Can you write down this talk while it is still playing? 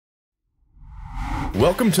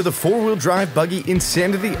Welcome to the 4-wheel drive Buggy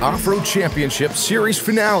Insanity Off-Road Championship Series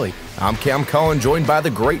finale. I'm Cam Cullen, joined by the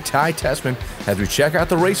great Ty Tessman as we check out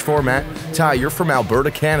the race format. Ty, you're from Alberta,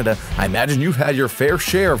 Canada. I imagine you've had your fair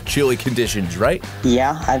share of chilly conditions, right?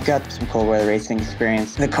 Yeah, I've got some cold weather racing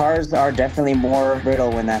experience. The cars are definitely more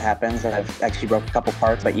brittle when that happens. I've actually broke a couple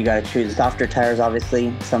parts, but you got to choose softer tires,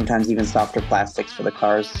 obviously, sometimes even softer plastics for the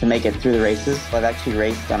cars to make it through the races. I've actually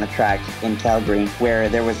raced on a track in Calgary where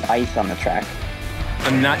there was ice on the track.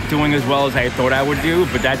 I'm not doing as well as I thought I would do,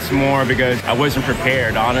 but that's more because I wasn't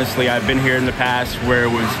prepared. Honestly, I've been here in the past where it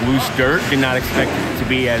was loose dirt. Did not expect it to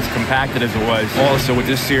be as compacted as it was. Also, with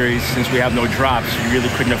this series, since we have no drops, we really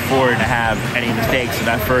couldn't afford to have any mistakes. So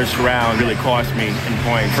that first round really cost me in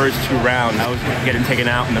points. First 2 rounds, I was getting taken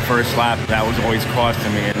out in the first lap. That was always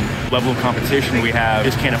costing me. And the level of competition we have,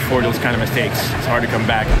 just can't afford those kind of mistakes. It's hard to come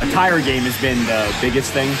back. The tire game has been the biggest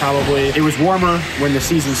thing, probably. It was warmer when the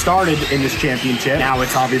season started in this championship. Now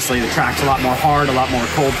it's obviously the track's a lot more hard, a lot more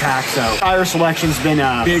cold packed, so tire selection's been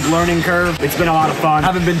a big learning curve. It's been a lot of fun.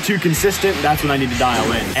 Haven't been too consistent. That's when I need to dial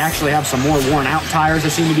in. I actually have some more worn out tires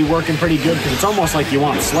that seem to be working pretty good because it's almost like you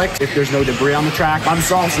want slicks if there's no debris on the track. I'm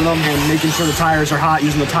saucing them and making sure the tires are hot,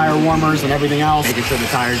 using the tire warmers and everything else, making sure the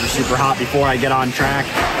tires are super hot before I get on track.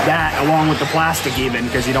 That along with the plastic even,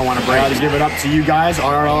 because you don't want to break. To give it up to you guys,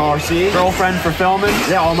 RRLRC, girlfriend for filming.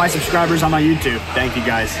 Yeah, all my subscribers on my YouTube. Thank you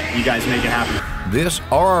guys. You guys make it happen. This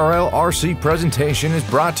RRLRC presentation is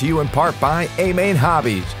brought to you in part by A-Main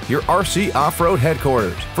Hobbies, your RC off-road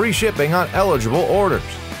headquarters. Free shipping on eligible orders.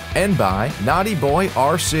 And by Naughty Boy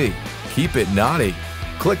RC. Keep it naughty.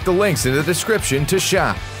 Click the links in the description to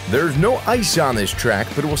shop. There's no ice on this track,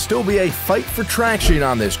 but it will still be a fight for traction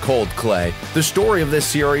on this cold clay. The story of this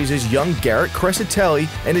series is young Garrett Crescitelli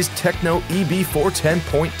and his Tekno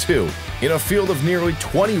EB410.2. In a field of nearly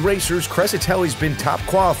 20 racers, Crescitelli's been top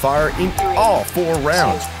qualifier in all 4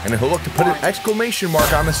 rounds, and he'll look to put an exclamation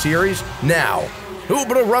mark on the series now. Ooh,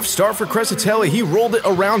 but a rough start for Crescitelli. He rolled it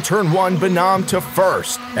around turn 1, Bonhomme to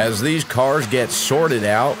first. As these cars get sorted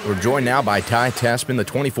out, we're joined now by Ty Tessman, the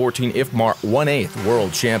 2014 IFMAR 1/8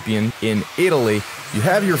 World Champion in Italy. You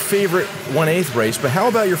have your favorite 1/8 race, but how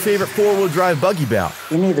about your favorite 4-wheel drive buggy bout?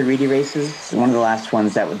 Any of the Reedy races, one of the last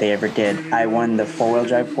ones that they ever did, I won the 4-wheel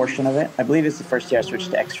drive portion of it. I believe it's the first year I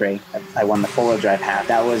switched to X-Ray. I won the 4-wheel drive half.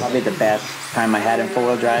 That was probably the best time I had in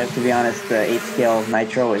 4-wheel drive. To be honest, the 8-scale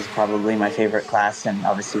Nitro is probably my favorite class, and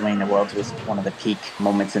obviously winning the Worlds was one of the peak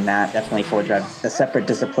moments in that. Definitely 4-wheel drive, a separate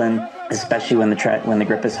discipline, especially when the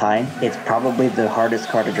grip is high. It's probably the hardest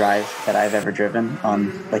car to drive that I've ever driven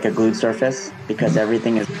on like a glued surface because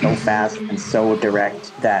everything is so fast and so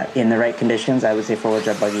direct that in the right conditions, I would say 4-wheel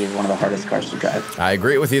drive buggy is one of the hardest cars to drive. I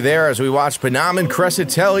agree with you there. As we watch Bonhomme and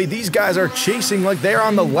Crescitelli, these guys are chasing like they're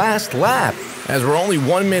on the last lap. As we're only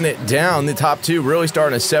 1 minute down, the top 2 really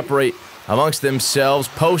starting to separate amongst themselves.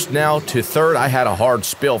 Post now to 3rd. I had a hard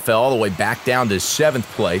spill, fell all the way back down to 7th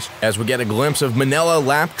place. As we get a glimpse of Manila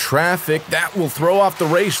lap traffic, that will throw off the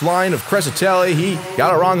race line of Crescitelli. He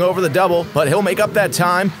got it wrong over the double, but he'll make up that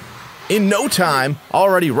time in no time,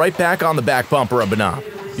 already right back on the back bumper of Bonhomme.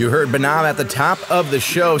 You heard Bonhomme at the top of the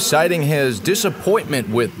show citing his disappointment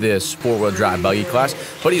with this 4-wheel drive buggy class,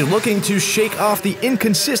 but he's looking to shake off the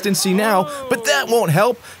inconsistency now, but that won't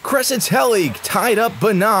help. Crescitelli tied up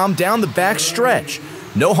Bonhomme down the back stretch.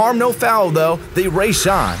 No harm, no foul though, they race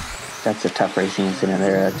on. That's a tough racing incident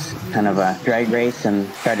there. That's kind of a drag race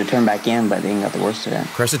and tried to turn back in, but they got the worst of it.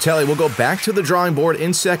 Crescitelli will go back to the drawing board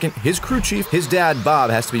in second. His crew chief, his dad, Bob,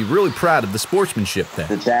 has to be really proud of the sportsmanship there.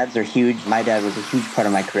 The dads are huge. My dad was a huge part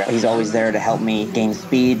of my career. He's always there to help me gain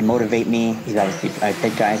speed, motivate me. He's obviously a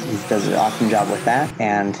big guy. He does an awesome job with that.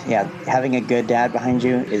 And yeah, having a good dad behind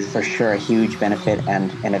you is for sure a huge benefit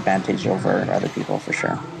and an advantage over other people for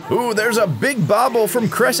sure. Ooh, there's a big bobble from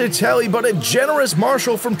Crescitelli, but a generous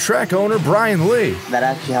marshal from track owner Brian Lee. That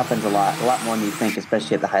actually happens a lot more than you think,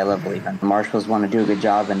 especially at the high level even. The marshals want to do a good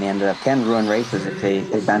job and they end up can ruin races if they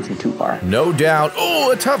advance them too far. No doubt.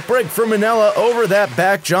 Oh, a tough break for Manila over that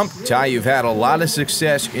back jump. Ty, you've had a lot of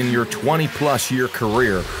success in your 20-plus year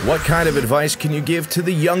career. What kind of advice can you give to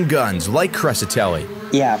the young guns like Crescitelli?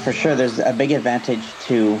 Yeah, for sure. There's a big advantage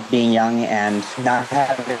to being young and not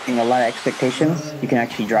having a lot of expectations. You can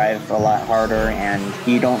actually drive a lot harder and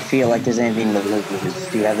you don't feel like there's anything to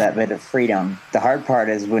lose. You have that bit of freedom. The hard part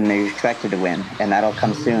is when you're expected to win, and that'll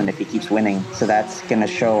come soon if he keeps winning. So that's going to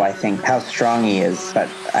show, I think, how strong he is. But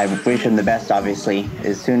I wish him the best, obviously.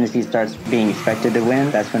 As soon as he starts being expected to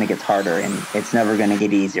win, that's when it gets harder, and it's never going to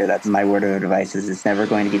get easier. That's my word of advice, is it's never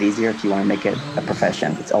going to get easier if you want to make it a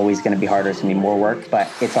profession. It's always going to be harder. It's going to be more work, but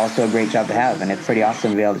but it's also a great job to have, and it's pretty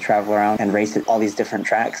awesome to be able to travel around and race at all these different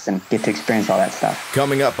tracks and get to experience all that stuff.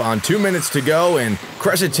 Coming up on 2 minutes to go, and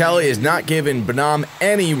Crescitelli is not giving Bonhomme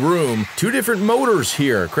any room. Two different motors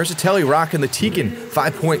here. Crescitelli rocking the Tekin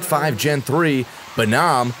 5.5 Gen 3,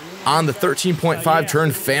 Bonhomme on the 13.5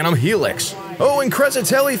 turn Phantom Helix. Oh, and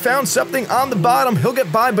Crescitelli found something on the bottom. He'll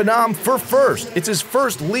get by Bonhomme for first. It's his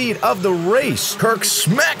first lead of the race. Kirk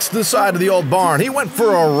smacks the side of the old barn. He went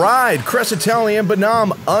for a ride. Crescitelli and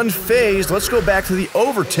Bonhomme unfazed. Let's go back to the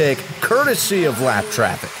overtake, courtesy of lap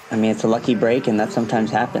traffic. I mean, it's a lucky break, and that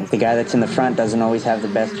sometimes happens. The guy that's in the front doesn't always have the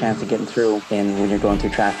best chance of getting through, and when you're going through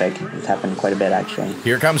traffic, it's happened quite a bit, actually.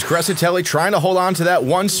 Here comes Crescitelli trying to hold on to that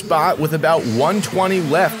one spot with about 120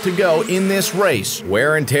 left to go in this race.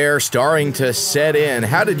 Wear and tear starting to set in.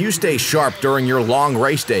 How did you stay sharp during your long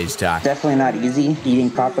race days, Ty? Definitely not easy. Eating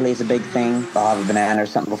properly is a big thing. I'll have a banana or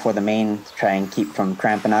something before the main to try and keep from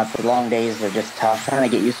cramping up. The long days are just tough. Trying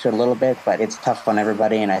to get used to it a little bit, but it's tough on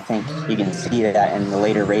everybody, and I think you can see that in the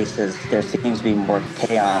later races. There seems to be more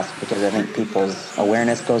chaos because I think people's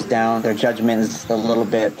awareness goes down. Their judgment is a little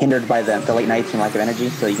bit hindered by the late nights and lack of energy,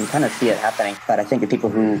 so you can kind of see it happening. But I think the people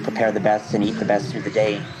who prepare the best and eat the best through the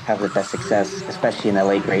day have the best success, especially in the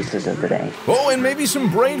late races of the day. Oh, and maybe some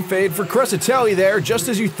brain fade for Crescitelli there. Just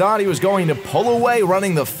as you thought he was going to pull away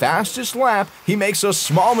running the fastest lap, he makes a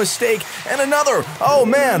small mistake and another. Oh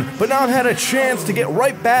man, Bonhomme had a chance to get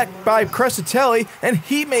right back by Crescitelli, and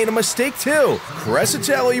he made a mistake too.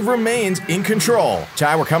 Crescitelli remains in control.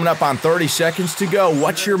 Ty, we're coming up on 30 seconds to go.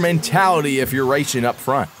 What's your mentality if you're racing up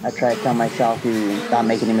front? I try to tell myself to not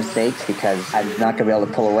make any mistakes because I'm not going to be able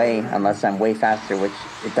to pull away unless I'm way faster, which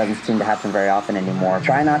it doesn't seem to happen very often anymore.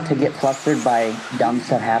 Try not to get flustered by dumb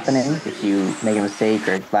stuff happening. If you make a mistake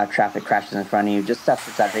or loud traffic crashes in front of you, just stuff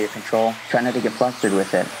that's out of your control. Try not to get flustered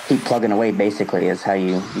with it. Keep plugging away, basically, is how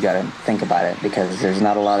you got to think about it, because there's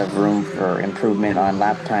not a lot of room for improvement on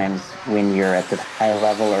lap times when you're at the high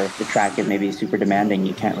level, or if the track is maybe super demanding,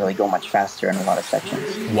 you can't really go much faster in a lot of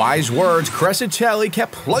sections. Wise words. Crescitelli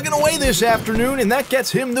kept plugging away this afternoon, and that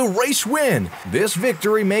gets him the race win. This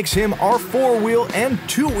victory makes him our 4-wheel and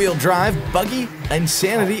 2-wheel drive Buggy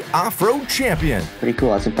Insanity Off-Road Champion. Pretty cool.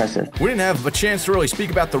 That's impressive. We didn't have a chance to really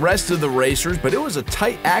speak about the rest of the racers, but it was a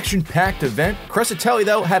tight, action-packed event. Crescitelli,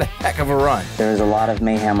 though, had a heck of a run. There was a lot of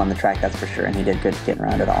mayhem on the track, that's for sure, and he did good getting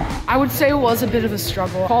around it all. I would say it was a bit of a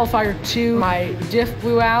struggle. Qualifier 2, my diff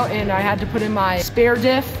blew out, and I had to put in my spare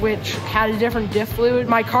diff, which had a different diff fluid.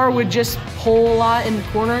 My car would just pull a lot in the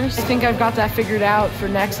corners. I think I've got that figured out for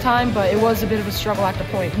next time, but it was a bit of a struggle at the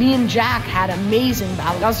point. Me and Jack had amazing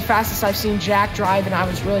battle. That was the fastest I've seen Jack drive, and I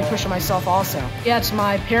was really pushing myself also. Yeah, to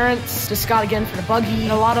my parents, to Scott again for the buggy,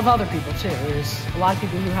 and a lot of other people too. There's a lot of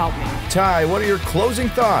people who helped me. Ty, what are your closing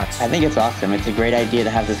thoughts? I think it's awesome. It's a great idea to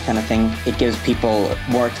have this kind of thing. It gives people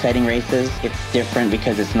more exciting races. It's different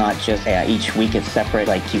because it's not just each week it's separate.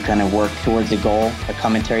 Like, you kind of work towards a goal. A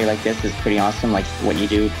commentary like this is pretty awesome, like what you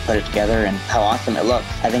do, put it together, and how awesome it looks.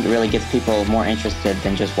 I think it really gets people more interested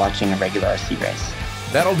than just watching a regular RC race.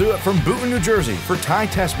 That'll do it from Boonton, New Jersey. For Ty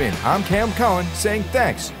Tessman, I'm Cam Cullen saying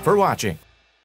thanks for watching.